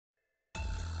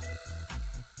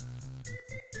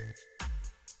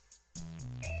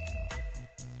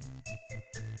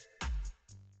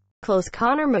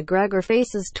Conor McGregor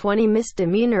faces 20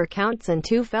 misdemeanor counts and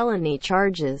 2 felony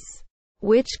charges,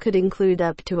 which could include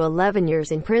up to 11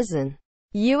 years in prison.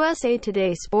 USA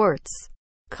Today Sports.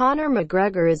 Conor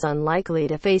McGregor is unlikely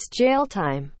to face jail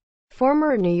time,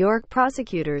 former New York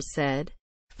prosecutors said.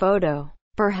 Photo.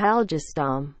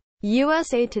 Perhalgestam.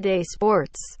 USA Today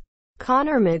Sports.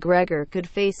 Conor McGregor could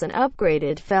face an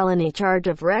upgraded felony charge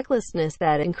of recklessness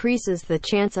that increases the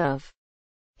chance of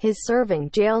his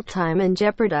serving jail time and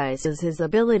jeopardizes his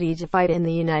ability to fight in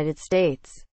the United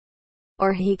States.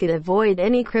 Or he could avoid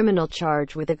any criminal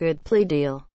charge with a good plea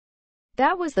deal.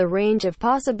 That was the range of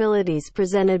possibilities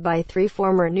presented by 3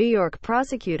 former New York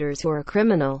prosecutors who are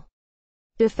criminal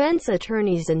defense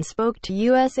attorneys and spoke to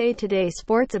USA Today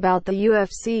Sports about the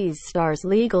UFC's star's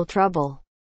legal trouble.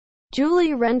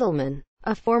 Julie Rendelman,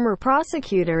 a former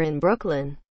prosecutor in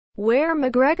Brooklyn, where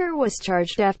McGregor was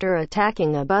charged after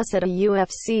attacking a bus at a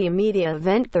UFC media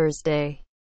event Thursday,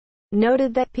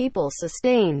 noted that people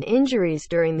sustained injuries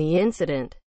during the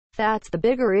incident. "That's the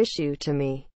bigger issue to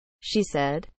me," she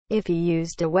said. "If he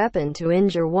used a weapon to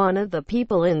injure one of the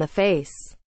people in the face,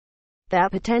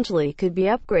 that potentially could be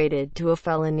upgraded to a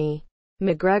felony."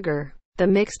 McGregor, the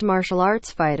mixed martial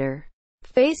arts fighter,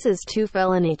 faces 2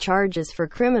 felony charges for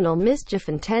criminal mischief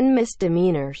and 10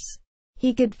 misdemeanors.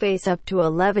 He could face up to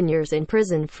 11 years in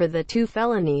prison for the 2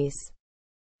 felonies,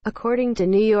 according to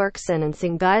New York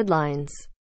sentencing guidelines.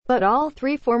 But all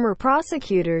 3 former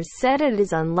prosecutors said it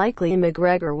is unlikely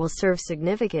McGregor will serve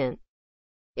significant,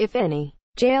 if any,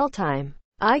 jail time.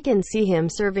 "I can see him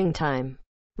serving time,"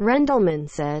 Rendelman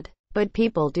said. "But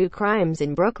people do crimes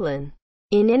in Brooklyn,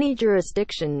 in any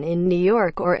jurisdiction in New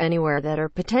York or anywhere that are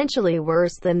potentially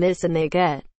worse than this, and they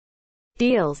get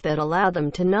deals that allow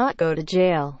them to not go to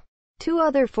jail." 2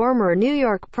 other former New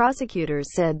York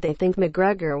prosecutors said they think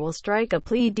McGregor will strike a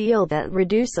plea deal that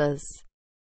reduces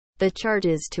the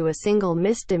charges to a single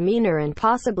misdemeanor and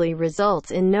possibly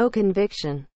results in no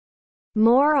conviction.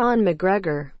 More on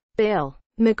McGregor. Bail.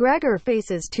 McGregor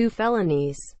faces 2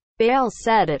 felonies. Bail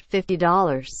set at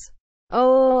 $50.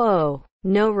 Oh,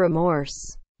 no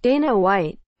remorse. Dana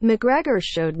White. McGregor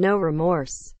showed no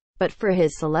remorse, but for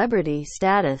his celebrity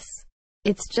status,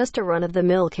 it's just a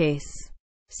run-of-the-mill case,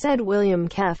 said William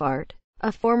Caffart,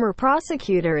 a former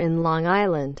prosecutor in Long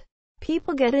Island.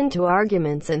 "People get into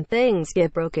arguments and things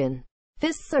get broken.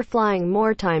 Fists are flying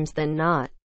more times than not.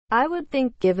 I would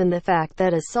think, given the fact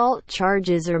that assault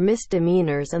charges are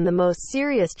misdemeanors and the most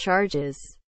serious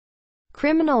charges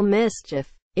criminal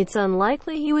mischief, it's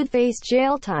unlikely he would face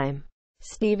jail time."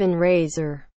 Stephen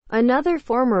Razor, another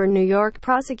former New York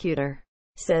prosecutor,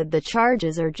 said the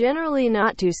charges are generally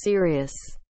not too serious.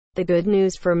 "The good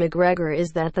news for McGregor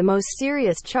is that the most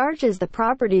serious charge is the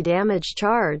property damage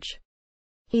charge,"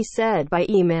 he said by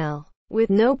email. "With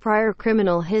no prior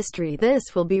criminal history,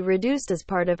 this will be reduced as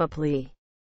part of a plea."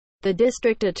 The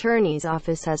district attorney's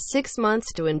office has 6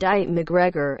 months to indict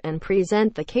McGregor and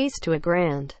present the case to a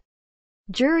grand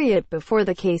jury before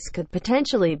the case could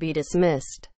potentially be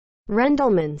dismissed,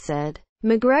 Rendelman said.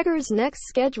 McGregor's next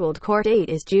scheduled court date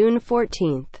is June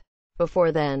 14.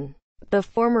 Before then, the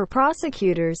former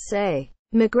prosecutors say,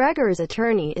 McGregor's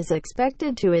attorney is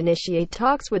expected to initiate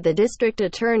talks with the district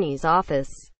attorney's office.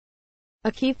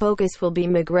 A key focus will be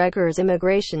McGregor's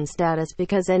immigration status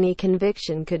because any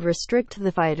conviction could restrict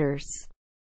the fighter's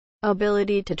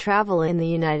ability to travel in the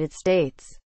United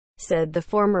States, said the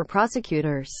former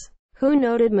prosecutors, who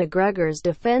noted McGregor's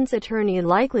defense attorney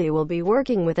likely will be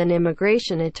working with an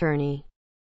immigration attorney.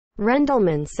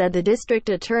 Rendelman said the district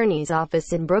attorney's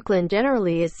office in Brooklyn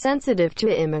generally is sensitive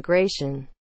to immigration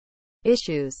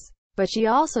issues, but she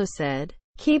also said,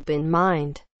 keep in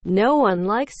mind, no one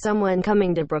likes someone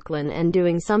coming to Brooklyn and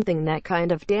doing something that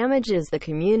kind of damages the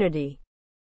community.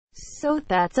 So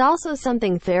that's also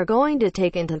something they're going to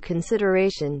take into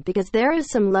consideration because there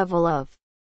is some level of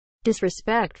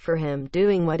disrespect for him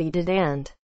doing what he did,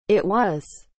 and it was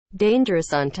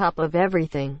dangerous on top of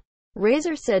everything.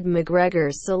 Razor said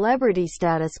McGregor's celebrity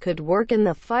status could work in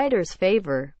the fighter's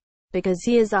favor because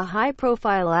he is a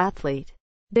high-profile athlete.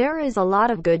 There is a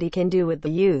lot of good he can do with the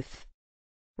youth.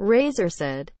 Razor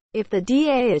said, if the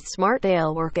DA is smart,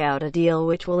 they'll work out a deal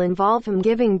which will involve him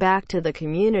giving back to the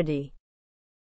community.